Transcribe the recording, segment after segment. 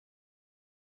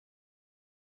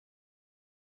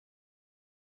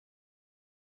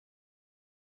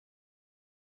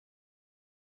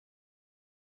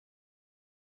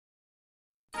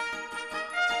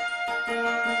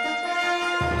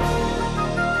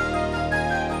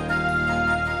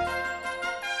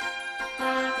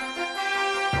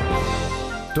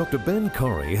Dr. Ben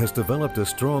Corry has developed a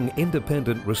strong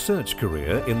independent research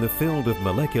career in the field of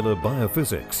molecular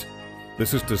biophysics.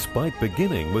 This is despite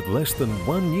beginning with less than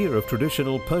 1 year of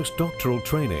traditional postdoctoral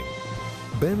training.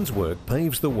 Ben's work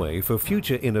paves the way for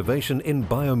future innovation in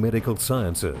biomedical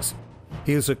sciences.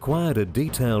 He has acquired a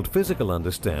detailed physical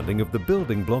understanding of the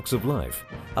building blocks of life,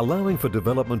 allowing for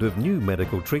development of new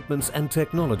medical treatments and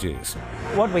technologies.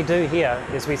 What we do here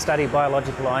is we study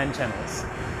biological ion channels,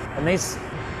 and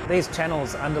these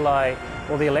channels underlie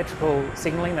all the electrical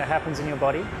signaling that happens in your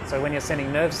body. So when you're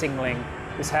sending nerve signaling,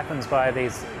 this happens by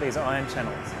these ion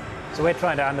channels. So we're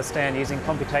trying to understand, using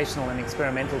computational and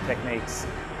experimental techniques,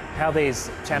 how these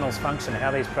channels function,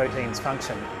 how these proteins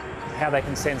function, how they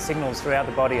can send signals throughout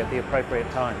the body at the appropriate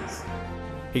times.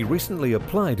 He recently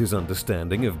applied his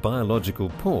understanding of biological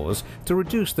pores to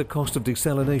reduce the cost of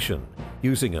desalination,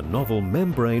 using a novel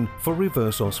membrane for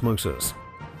reverse osmosis.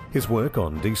 His work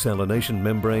on desalination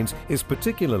membranes is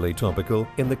particularly topical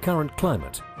in the current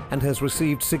climate and has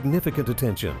received significant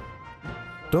attention.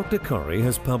 Dr. Corry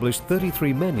has published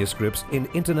 33 manuscripts in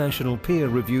international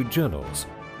peer-reviewed journals.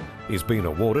 He's been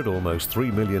awarded almost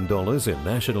 $3 million in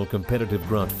national competitive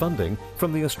grant funding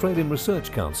from the Australian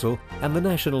Research Council and the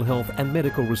National Health and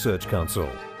Medical Research Council,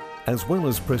 as well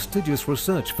as prestigious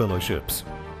research fellowships.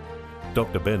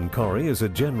 Dr. Ben Corry is a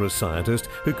generous scientist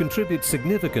who contributes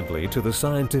significantly to the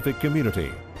scientific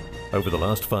community. Over the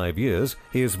last 5 years,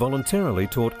 he has voluntarily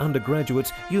taught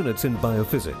undergraduates units in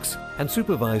biophysics and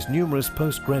supervised numerous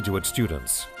postgraduate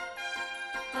students.